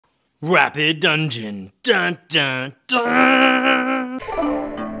Rapid Dungeon. Dun dun dun.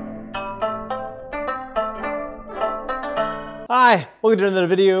 Hi, welcome to another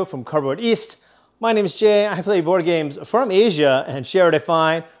video from Cardboard East. My name is Jay. I play board games from Asia and share what I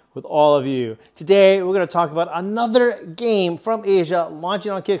find with all of you. Today we're going to talk about another game from Asia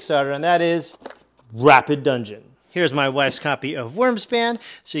launching on Kickstarter, and that is Rapid Dungeon. Here's my wife's copy of Wormspan,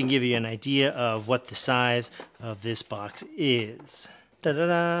 so you can give you an idea of what the size of this box is.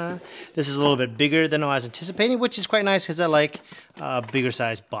 Da-da-da. This is a little bit bigger than I was anticipating, which is quite nice because I like bigger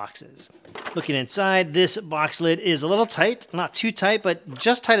sized boxes. Looking inside, this box lid is a little tight, not too tight, but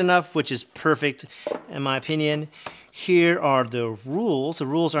just tight enough, which is perfect in my opinion. Here are the rules. The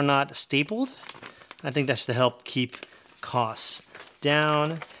rules are not stapled. I think that's to help keep costs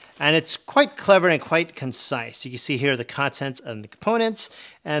down. And it's quite clever and quite concise. You can see here the contents and the components,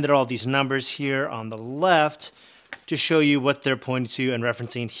 and there are all these numbers here on the left to show you what they're pointing to and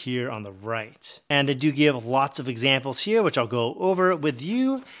referencing here on the right. And they do give lots of examples here, which I'll go over with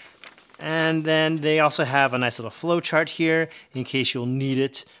you. And then they also have a nice little flow chart here in case you'll need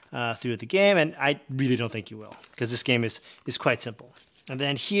it through the game. And I really don't think you will, because this game is quite simple. And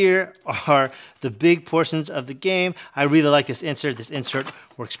then here are the big portions of the game. I really like this insert. This insert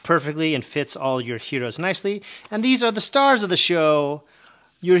works perfectly and fits all your heroes nicely. And these are the stars of the show,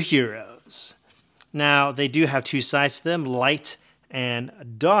 your heroes. Now, they do have two sides to them, light and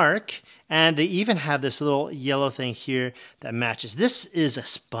dark. And they even have this little yellow thing here that matches. This is a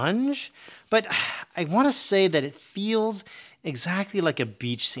sponge, but I want to say that it feels exactly like a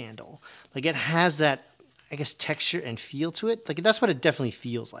beach sandal. Like it has that, I guess, texture and feel to it. Like that's what it definitely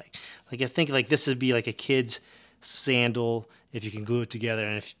feels like. Like I think like this would be like a kid's sandal if you can glue it together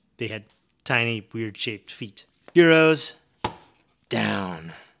and if they had tiny weird shaped feet. Heroes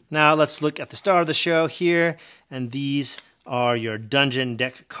down. Now let's look at the star of the show here, and these are your dungeon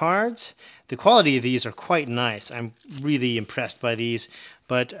deck cards. The quality of these are quite nice. I'm really impressed by these,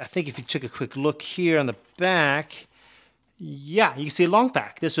 but I think if you took a quick look here on the back, yeah, you can see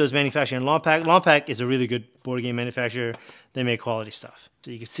Longpack. This was manufactured in Longpack. Longpack is a really good board game manufacturer. They make quality stuff.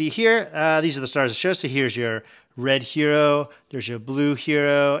 So you can see here, these are the stars of the show. So here's your red hero, there's your blue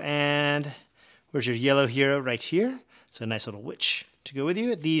hero, and where's your yellow hero? Right here. So a nice little witch to go with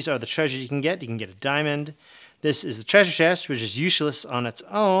you. These are the treasures you can get. You can get a diamond. This is the treasure chest, which is useless on its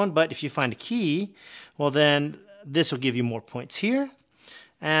own, but if you find a key, well then this will give you more points here.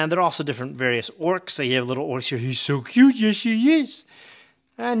 And there are also different various orcs. So you have little orcs here. He's so cute. Yes, he is.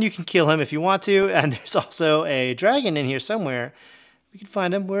 And you can kill him if you want to. And there's also a dragon in here somewhere. We can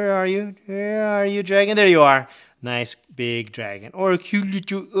find him. Where are you? Where are you, dragon? There you are. Nice big dragon. Or a cute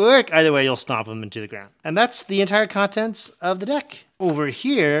little orc. Either way, you'll stomp him into the ground. And that's the entire contents of the deck. Over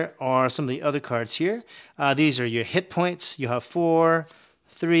here are some of the other cards here. These are your hit points. You have 4,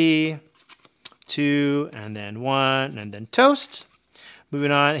 3, 2, and then 1, and then toast.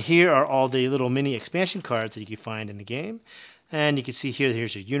 Moving on, here are all the little mini expansion cards that you can find in the game. And you can see here,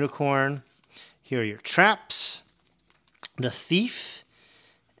 here's your unicorn. Here are your traps, the thief,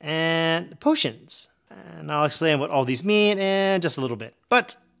 and the potions. And I'll explain what all these mean in just a little bit.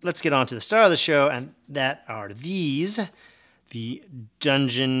 But let's get on to the star of the show, and that are these, the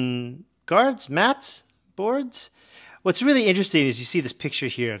dungeon cards, mats, boards. What's really interesting is you see this picture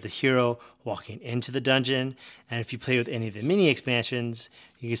here of the hero walking into the dungeon, and if you play with any of the mini expansions,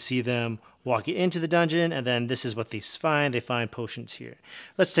 you can see them walking into the dungeon, and then this is what they find. They find potions here.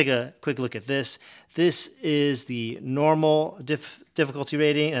 Let's take a quick look at this. This is the normal difficulty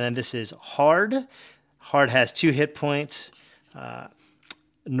rating, and then this is hard. Hard has 2 hit points.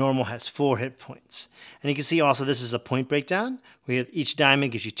 Normal has 4 hit points. And you can see also this is a point breakdown. We have each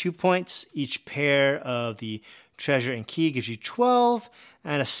diamond gives you 2 points. Each pair of the treasure and key gives you 12.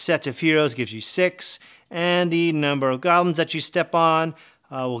 And a set of heroes gives you 6. And the number of goblins that you step on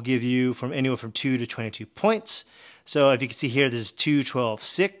will give you from anywhere from 2 to 22 points. So if you can see here, this is 2, 12,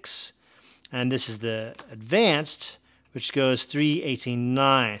 6. And this is the advanced, which goes 3, 18,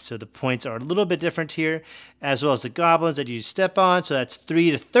 9. So the points are a little bit different here, as well as the goblins that you step on. So that's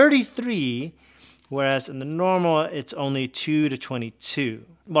 3 to 33, whereas in the normal, it's only 2 to 22.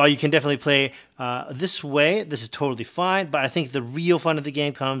 While you can definitely play this way, this is totally fine, but I think the real fun of the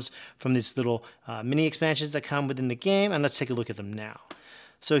game comes from these little mini expansions that come within the game, and let's take a look at them now.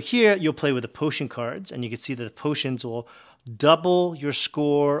 So here, you'll play with the potion cards, and you can see that the potions will double your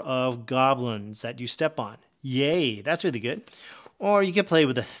score of goblins that you step on. Yay, that's really good. Or you can play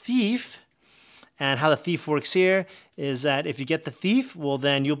with a thief, and how the thief works here is that if you get the thief, well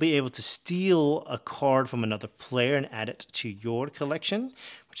then you'll be able to steal a card from another player and add it to your collection,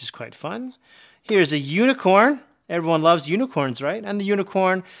 which is quite fun. Here's a unicorn, everyone loves unicorns, right? And the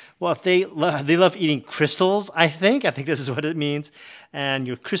unicorn, well, if they love eating crystals, I think this is what it means. And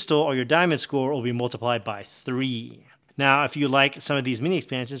your crystal or your diamond score will be multiplied by 3. Now, if you like some of these mini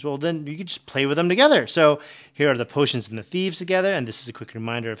expansions, well, then you can just play with them together. So here are the potions and the thieves together, and this is a quick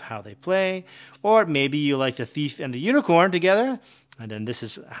reminder of how they play. Or maybe you like the thief and the unicorn together, and then this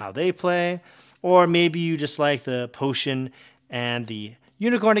is how they play. Or maybe you just like the potion and the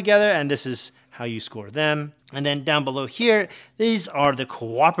unicorn together, and this is how you score them. And then down below here, these are the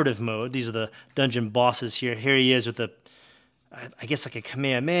cooperative mode. These are the dungeon bosses here. Here he is with the, I guess like a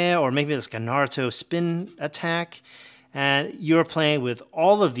Kamehameha, or maybe it's like a Naruto spin attack. And you're playing with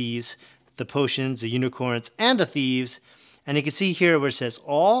all of these, the potions, the unicorns, and the thieves. And you can see here where it says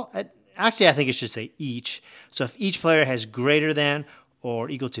all. Actually, I think it should say each. So if each player has greater than or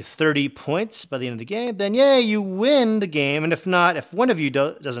equal to 30 points by the end of the game, then yay, you win the game. And if not, if one of you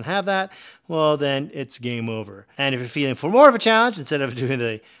doesn't have that, well, then it's game over. And if you're feeling for more of a challenge, instead of doing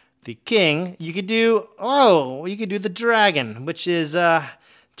the king, you could do the dragon, which is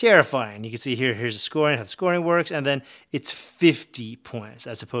terrifying. You can see here, here's the scoring, how the scoring works, and then it's 50 points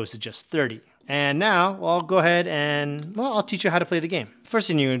as opposed to just 30. And now, well, I'll go ahead and, well, I'll teach you how to play the game. First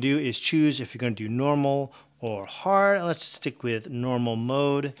thing you're going to do is choose if you're going to do normal or hard. Let's stick with normal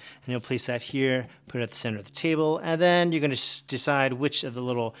mode, and you'll place that here, put it at the center of the table, and then you're going to decide which of the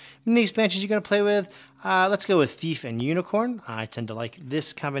little mini expansions you're going to play with. Let's go with Thief and Unicorn. I tend to like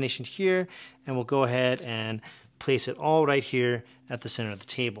this combination here, and we'll go ahead and place it all right here at the center of the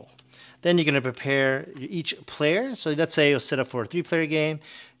table. Then you're going to prepare each player. So let's say you'll set up for a 3-player game.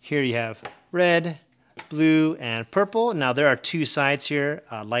 Here you have red, blue, and purple. Now there are 2 sides here,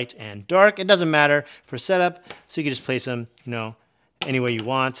 light and dark. It doesn't matter for setup, so you can just place them, any way you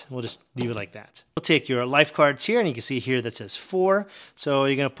want. We'll just leave it like that. We'll take your life cards here, and you can see here that says 4. So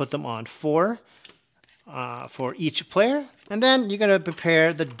you're going to put them on 4 for each player, and then you're going to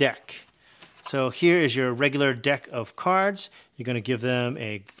prepare the deck. So here is your regular deck of cards. You're going to give them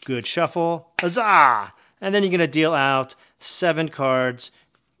a good shuffle. Huzzah! And then you're going to deal out 7 cards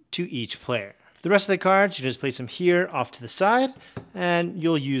to each player. The rest of the cards, you just place them here off to the side, and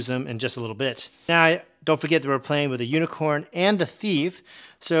you'll use them in just a little bit. Now, don't forget that we're playing with the unicorn and the thief.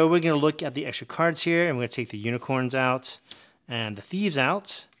 So we're going to look at the extra cards here, and we're going to take the unicorns out and the thieves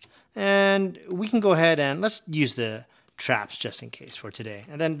out. And we can go ahead and let's use the traps just in case for today.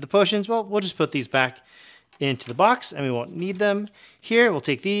 And then the potions, well, we'll just put these back into the box and we won't need them. Here, we'll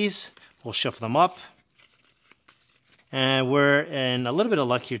take these, we'll shuffle them up. And we're in a little bit of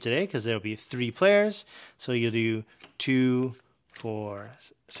luck here today because there'll be 3 players. So you'll do 2, 4,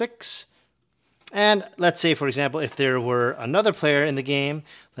 6. And let's say, for example, if there were another player in the game,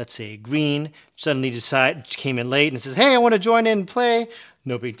 let's say green, suddenly came in late and says, hey, I want to join in and play.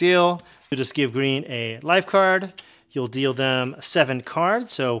 No big deal. You'll just give green a life card. You'll deal them 7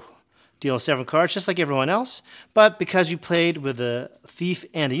 cards, so deal 7 cards just like everyone else. But because you played with the thief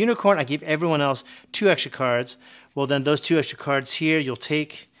and the unicorn, I gave everyone else 2 extra cards. Well, then those 2 extra cards here you'll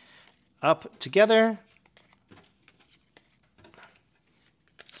take up together.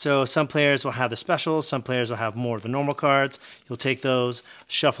 So some players will have the specials, some players will have more of the normal cards. You'll take those,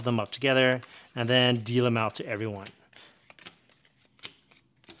 shuffle them up together, and then deal them out to everyone.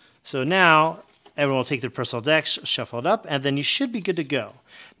 So now everyone will take their personal decks, shuffle it up, and then you should be good to go.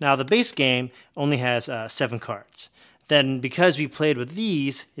 Now, the base game only has 7 cards. Then, because we played with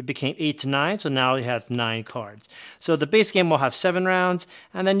these, it became 8 to 9, so now we have 9 cards. So the base game will have 7 rounds,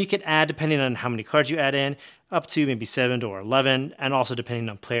 and then you can add, depending on how many cards you add in, up to maybe 7 or 11, and also depending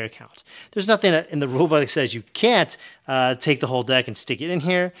on player count. There's nothing in the rulebook that says you can't take the whole deck and stick it in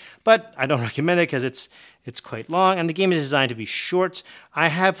here, but I don't recommend it because it's quite long, and the game is designed to be short. I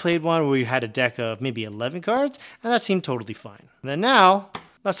have played one where we had a deck of maybe 11 cards, and that seemed totally fine. And then now,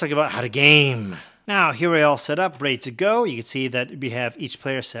 let's talk about how to game. Now, here we're all set up, ready to go. You can see that we have each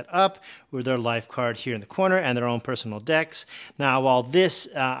player set up with their life card here in the corner and their own personal decks. Now, while this,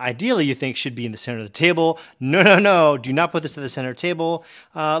 ideally, you think should be in the center of the table, no, do not put this at the center of the table.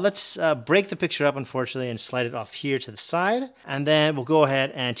 Let's break the picture up, unfortunately, and slide it off here to the side. And then we'll go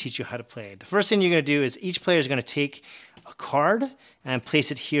ahead and teach you how to play. The first thing you're going to do is each player is going to take a card and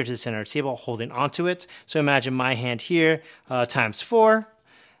place it here to the center of the table, holding onto it. So imagine my hand here times 4.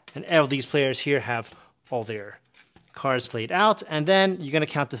 And all these players here have all their cards laid out. And then you're going to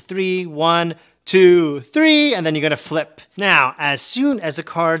count to 3. 1, 2, 3. And then you're going to flip. Now, as soon as the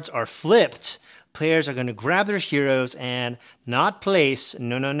cards are flipped, players are going to grab their heroes and not place.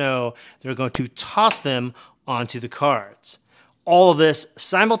 No. They're going to toss them onto the cards. All of this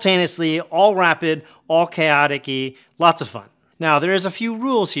simultaneously, all rapid, all chaotic-y, lots of fun. Now, there is a few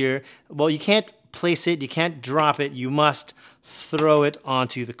rules here. Well, you can't place it, you can't drop it, you must throw it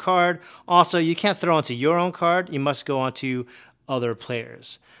onto the card. Also, you can't throw onto your own card, you must go onto other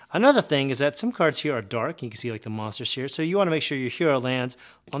players. Another thing is that some cards here are dark. You can see like the monsters here. So you want to make sure your hero lands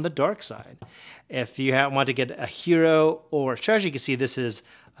on the dark side. If you want to get a hero or a treasure, you can see this is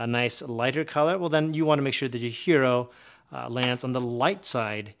a nice lighter color. Well, then you want to make sure that your hero lands on the light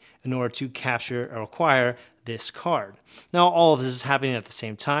side in order to capture or acquire this card. Now, all of this is happening at the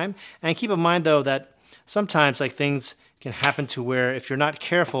same time. And keep in mind, though, that sometimes like things can happen to where if you're not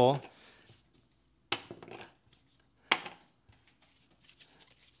careful,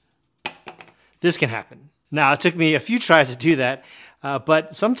 this can happen. Now, it took me a few tries to do that,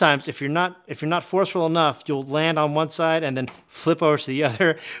 but sometimes if you're not forceful enough, you'll land on one side and then flip over to the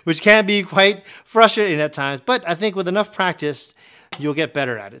other, which can be quite frustrating at times. But I think with enough practice, you'll get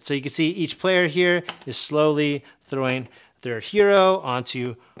better at it. So you can see each player here is slowly throwing their hero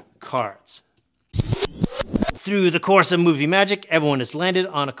onto cards. Through the course of movie magic, everyone has landed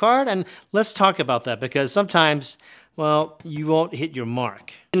on a card, and let's talk about that because sometimes, well, you won't hit your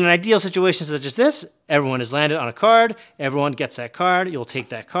mark. In an ideal situation such as this, everyone has landed on a card, everyone gets that card, you'll take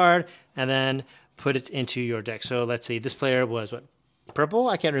that card, and then put it into your deck. So let's say this player was, what, purple?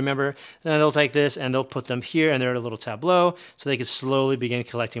 I can't remember. Then they'll take this and they'll put them here, and they're in a little tableau, so they can slowly begin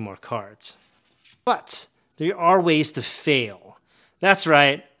collecting more cards. But there are ways to fail. That's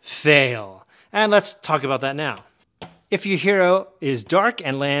right, fail. And let's talk about that now. If your hero is dark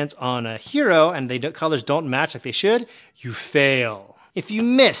and lands on a hero and the colors don't match like they should, you fail. If you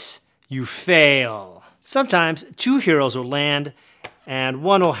miss, you fail. Sometimes two heroes will land and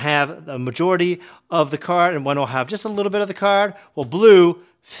one will have the majority of the card and one will have just a little bit of the card. Well, blue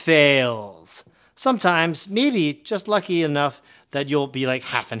fails. Sometimes, maybe just lucky enough that you'll be like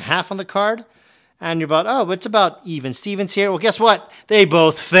half and half on the card and you're about, oh, it's about even Stevens here. Well, guess what? They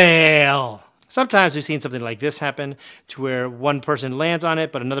both fail. Sometimes we've seen something like this happen to where one person lands on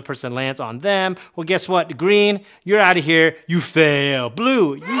it, but another person lands on them. Well, guess what? Green, you're out of here. You fail.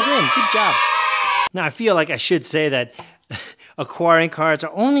 Blue, you win. Good job. Now, I feel like I should say that acquiring cards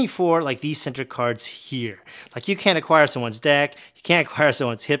are only for like these center cards here. Like you can't acquire someone's deck. You can't acquire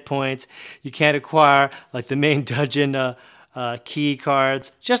someone's hit points. You can't acquire like the main dungeon key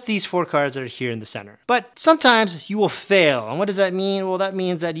cards, just these 4 cards that are here in the center. But sometimes you will fail. And what does that mean? Well, that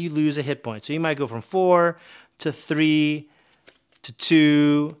means that you lose a hit point. So you might go from 4 to 3 to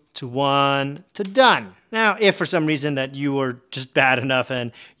 2 to 1 to done. Now, if for some reason that you were just bad enough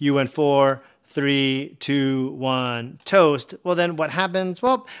and you went 4, 3, 2, 1, toast, well then what happens?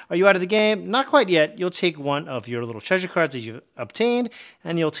 Well, are you out of the game? Not quite yet. You'll take one of your little treasure cards that you've obtained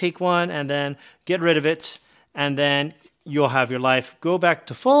and you'll take one and then get rid of it, and then you'll have your life go back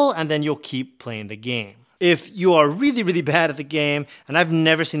to full, and then you'll keep playing the game. If you are really, really bad at the game, and I've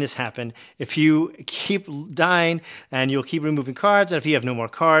never seen this happen, if you keep dying and you'll keep removing cards, and if you have no more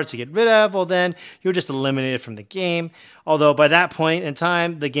cards to get rid of, well then you're just eliminated from the game. Although by that point in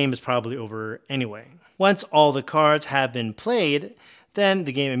time, the game is probably over anyway. Once all the cards have been played, then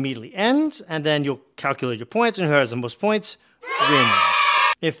the game immediately ends, and then you'll calculate your points, and who has the most points wins.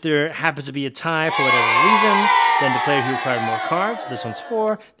 If there happens to be a tie for whatever reason, then the player who acquired more cards, this one's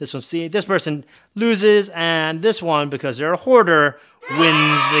 4, this one's 3, this person loses, and this one, because they're a hoarder,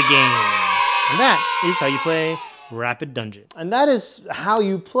 wins the game. And that is how you play Rapid Dungeon. And that is how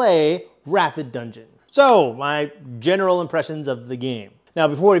you play Rapid Dungeon. So, my general impressions of the game. Now,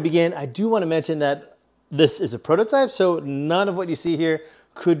 before we begin, I do want to mention that this is a prototype, so none of what you see here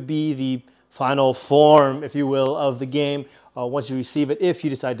could be the final form, if you will, of the game once you receive it, if you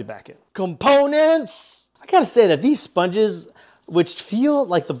decide to back it. Components! I gotta say that these sponges, which feel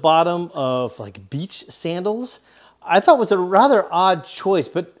like the bottom of like beach sandals, I thought was a rather odd choice,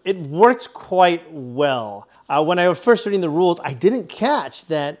 but it worked quite well. When I was first reading the rules, I didn't catch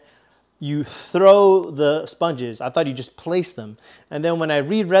that you throw the sponges. I thought you just place them. And then when I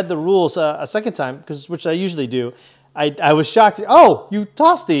reread the rules a second time, which I usually do, I was shocked. Oh, you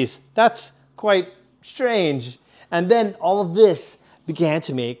toss these. That's quite strange. And then all of this began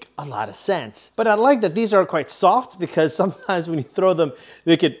to make a lot of sense. But I like that these are quite soft because sometimes when you throw them,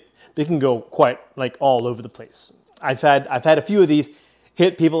 they can go quite like all over the place. I've had a few of these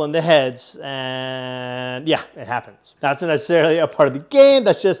hit people in the heads, and yeah, it happens. That's not necessarily a part of the game.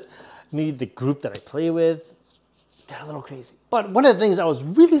 That's just me, the group that I play with. They're a little crazy. But one of the things I was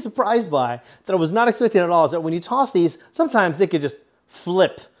really surprised by that I was not expecting at all is that when you toss these, sometimes they could just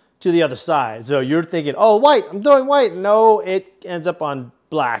flip to the other side. So you're thinking, oh, white, I'm throwing white. No, it ends up on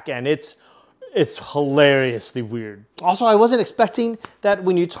black, and it's hilariously weird. Also, I wasn't expecting that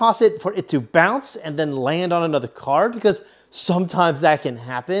when you toss it for it to bounce and then land on another card, because sometimes that can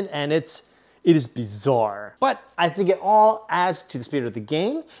happen, and it's It is bizarre. But I think it all adds to the spirit of the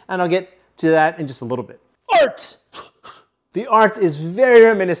game, and I'll get to that in just a little bit. Art! The art is very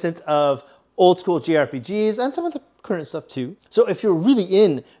reminiscent of old school JRPGs and some of the current stuff too. So if you're really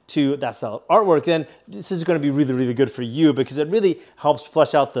into that style of artwork, then this is going to be really, really good for you because it really helps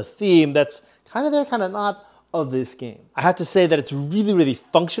flesh out the theme that's kind of there, kind of not of this game. I have to say that it's really, really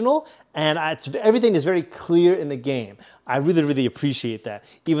functional and everything is very clear in the game. I really, really appreciate that.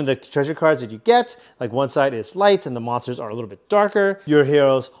 Even the treasure cards that you get, like one side is light and the monsters are a little bit darker. Your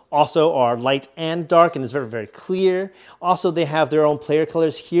heroes also are light and dark and it's very, very clear. Also, they have their own player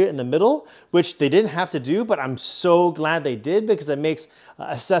colors here in the middle, which they didn't have to do, but I'm so glad they did because it makes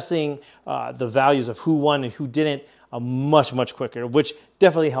assessing the values of who won and who didn't much, much quicker, which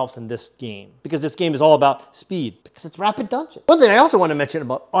definitely helps in this game because this game is all about speed because it's rapid dungeon. One thing I also want to mention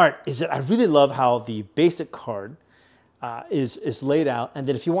about art is that I really love how the basic card is laid out, and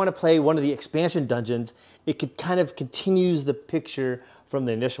then if you want to play one of the expansion dungeons, it could kind of continues the picture from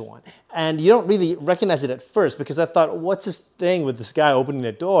the initial one. And you don't really recognize it at first because I thought, what's this thing with this guy opening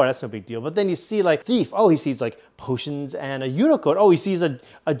the door? That's no big deal. But then you see like Thief. Oh, he sees like potions and a unicorn. Oh, he sees a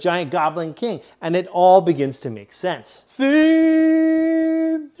giant goblin king. And it all begins to make sense.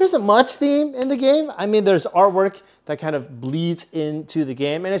 Theme! There isn't much theme in the game. I mean, there's artwork that kind of bleeds into the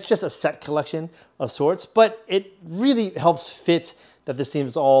game and it's just a set collection of sorts, but it really helps fit that this theme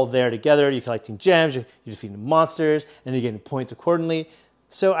is all there together. You're collecting gems, you're defeating monsters, and you're getting points accordingly.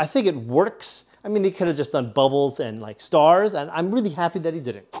 So I think it works. I mean, they could have just done bubbles and like stars, and I'm really happy that he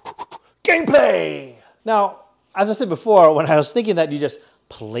didn't. Gameplay! Now, as I said before, when I was thinking that you just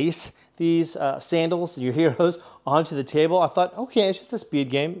place these sandals, your heroes, onto the table, I thought, okay, it's just a speed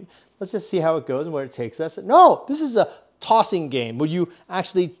game. Let's just see how it goes and where it takes us. No, this is a tossing game where you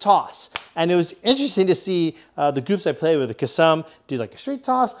actually toss. And it was interesting to see the groups I played with because some did like a straight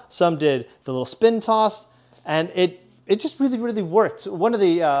toss, some did the little spin toss, and it just really, really worked. One of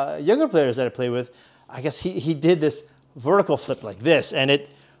the younger players that I played with, I guess he did this vertical flip like this, and it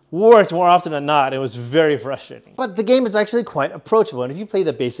worked more often than not. It was very frustrating. But the game is actually quite approachable, and if you play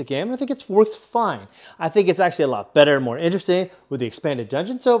the basic game, I think it works fine. I think it's actually a lot better, more interesting with the expanded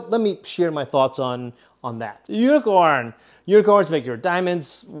dungeon, so let me share my thoughts on that. The unicorn. Unicorns make your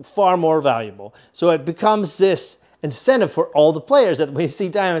diamonds far more valuable. So it becomes this incentive for all the players that when they see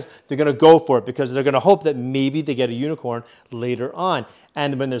diamonds, they're going to go for it because they're going to hope that maybe they get a unicorn later on.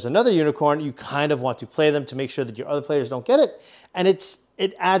 And when there's another unicorn, you kind of want to play them to make sure that your other players don't get it. And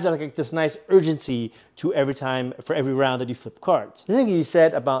it adds like this nice urgency to for every round that you flip cards. The thing you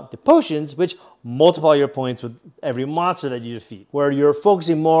said about the potions, which multiply your points with every monster that you defeat, where you're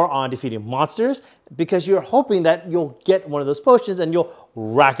focusing more on defeating monsters because you're hoping that you'll get one of those potions and you'll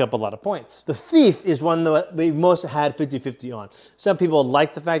rack up a lot of points. The Thief is one that we most had 50-50 on. Some people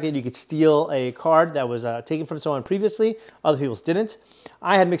like the fact that you could steal a card that was taken from someone previously, other people didn't.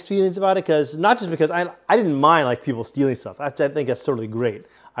 I had mixed feelings about it because, not just because I didn't mind like people stealing stuff. I think that's totally great.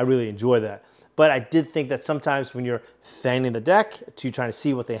 I really enjoy that. But I did think that sometimes when you're fanning the deck to try to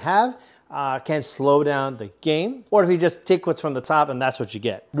see what they have, can slow down the game. Or if you just take what's from the top and that's what you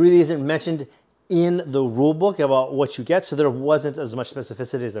get. It really isn't mentioned in the rule book about what you get, so there wasn't as much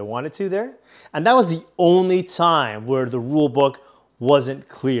specificity as I wanted to there. And that was the only time where the rule book wasn't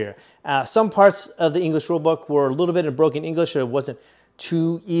clear. Some parts of the English rule book were a little bit in broken English, so it wasn't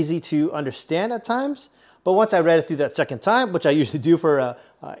too easy to understand at times. But once I read it through that second time, which I usually do for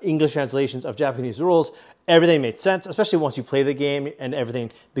English translations of Japanese rules, everything made sense, especially once you play the game and everything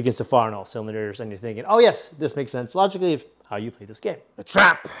begins to fire on all cylinders and you're thinking, oh yes, this makes sense logically of how you play this game. The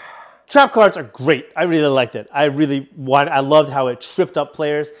trap. Trap cards are great. I really liked it. I loved how it tripped up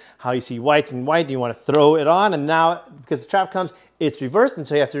players, how you see white and white, and you want to throw it on, and now, because the trap comes, it's reversed, and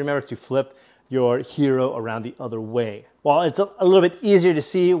so you have to remember to flip your hero around the other way. Well, it's a little bit easier to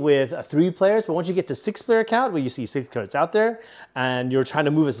see with 3 players, but once you get to 6-player count, where you see 6 cards out there, and you're trying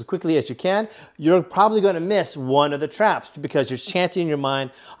to move as quickly as you can, you're probably going to miss one of the traps because you're chanting in your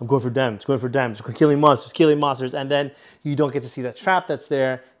mind, I'm going for diamonds, killing monsters, and then you don't get to see that trap that's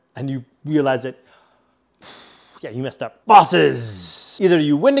there, and you realize that, yeah, you messed up. Bosses! Either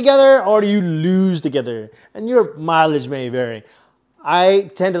you win together or you lose together, and your mileage may vary. I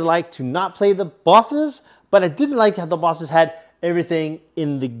tend to like to not play the bosses, but I didn't like how the bosses had everything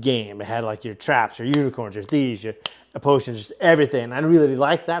in the game. It had like your traps, your unicorns, your thieves, your potions, just everything. I really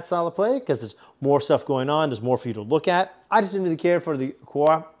like that style of play because there's more stuff going on, there's more for you to look at. I just didn't really care for the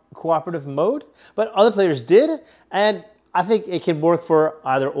cooperative mode, but other players did, and I think it can work for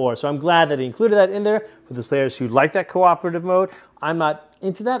either or. So I'm glad that they included that in there for the players who like that cooperative mode. I'm not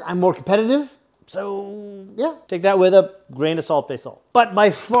into that. I'm more competitive. So yeah, take that with a grain of salt, bay salt. But by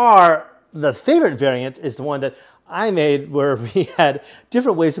far, the favorite variant is the one that I made where we had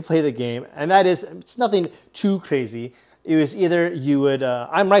different ways to play the game. And that is, it's nothing too crazy. It was either you would,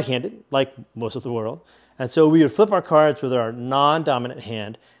 I'm right-handed, like most of the world. And so we would flip our cards with our non-dominant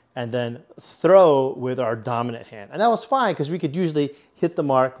hand and then throw with our dominant hand. And that was fine because we could usually hit the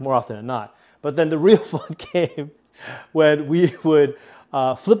mark more often than not. But then the real fun came when we would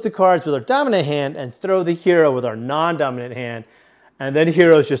flip the cards with our dominant hand and throw the hero with our non-dominant hand. And then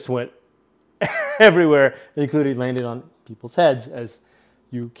heroes just went everywhere, including landing on people's heads, as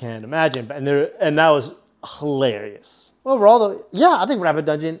you can imagine. And that was hilarious. Overall, though, yeah, I think Rapid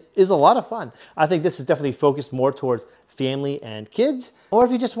Dungeon is a lot of fun. I think this is definitely focused more towards family and kids. Or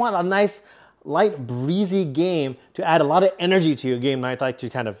if you just want a nice, light, breezy game to add a lot of energy to your game night, like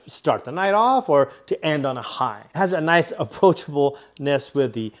to kind of start the night off or to end on a high. It has a nice approachableness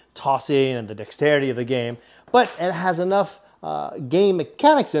with the tossing and the dexterity of the game, but it has enough game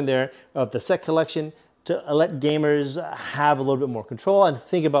mechanics in there of the set collection to let gamers have a little bit more control and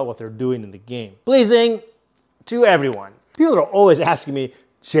think about what they're doing in the game. Pleasing to everyone. People are always asking me,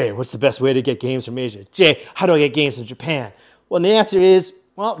 Jay, what's the best way to get games from Asia? Jay, how do I get games from Japan? Well, and the answer is,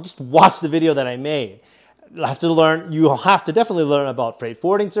 well, just watch the video that I made. You'll have to definitely learn about freight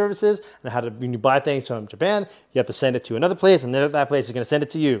forwarding services and how to, when you buy things from Japan, you have to send it to another place and then that place is going to send it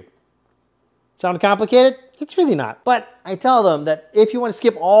to you. Sound complicated? It's really not. But I tell them that if you want to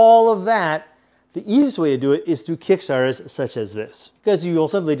skip all of that, the easiest way to do it is through Kickstarters such as this, because you will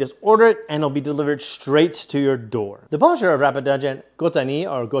simply just order it and it'll be delivered straight to your door. The publisher of Rapid Dungeon, Gotani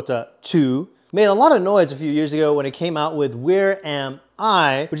or Gota 2, made a lot of noise a few years ago when it came out with Where Am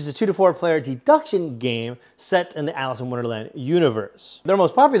I, which is a 2 to 4 player deduction game set in the Alice in Wonderland universe. Their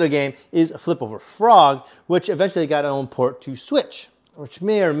most popular game is Flip Over Frog, which eventually got its own port to Switch, which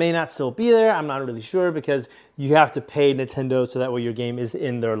may or may not still be there. I'm not really sure because you have to pay Nintendo so that way your game is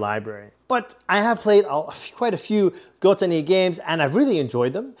in their library. But I have played quite a few Gotani games and I've really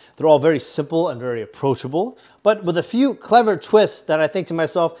enjoyed them. They're all very simple and very approachable, but with a few clever twists that I think to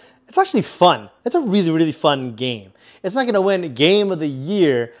myself, it's actually fun. It's a really, really fun game. It's not gonna win Game of the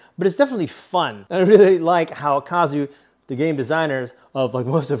Year, but it's definitely fun. And I really like how Kazu, the game designer of like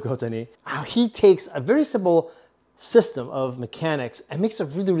most of Gotani, how he takes a very simple system of mechanics and makes a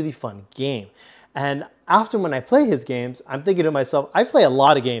really, really fun game. And often when I play his games, I'm thinking to myself, I play a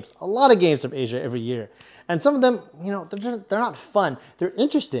lot of games from Asia every year. And some of them, you know, they're not fun. They're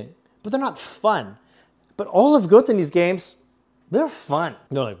interesting, but they're not fun. But all of Gotani's games, they're fun.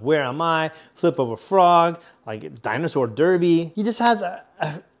 They're like Where Am I, Flip Over Frog, like Dinosaur Derby. He just has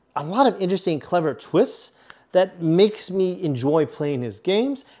a lot of interesting, clever twists that makes me enjoy playing his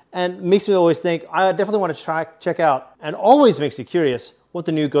games and makes me always think, I definitely want to check out, and always makes you curious what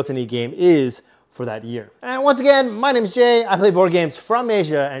the new Gotani game is for that year. And once again, my name is Jay. I play board games from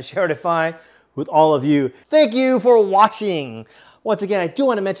Asia and share it fine with all of you. Thank you for watching. Once again, I do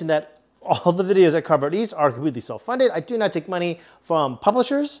want to mention that all the videos at Cardboard East are completely self-funded. I do not take money from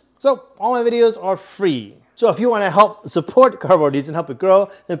publishers, so all my videos are free. So if you want to help support Cardboard East and help it grow,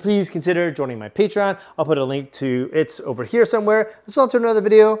 then please consider joining my Patreon. I'll put a link to it over here somewhere, as well as to another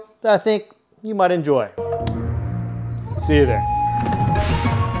video that I think you might enjoy. See you there.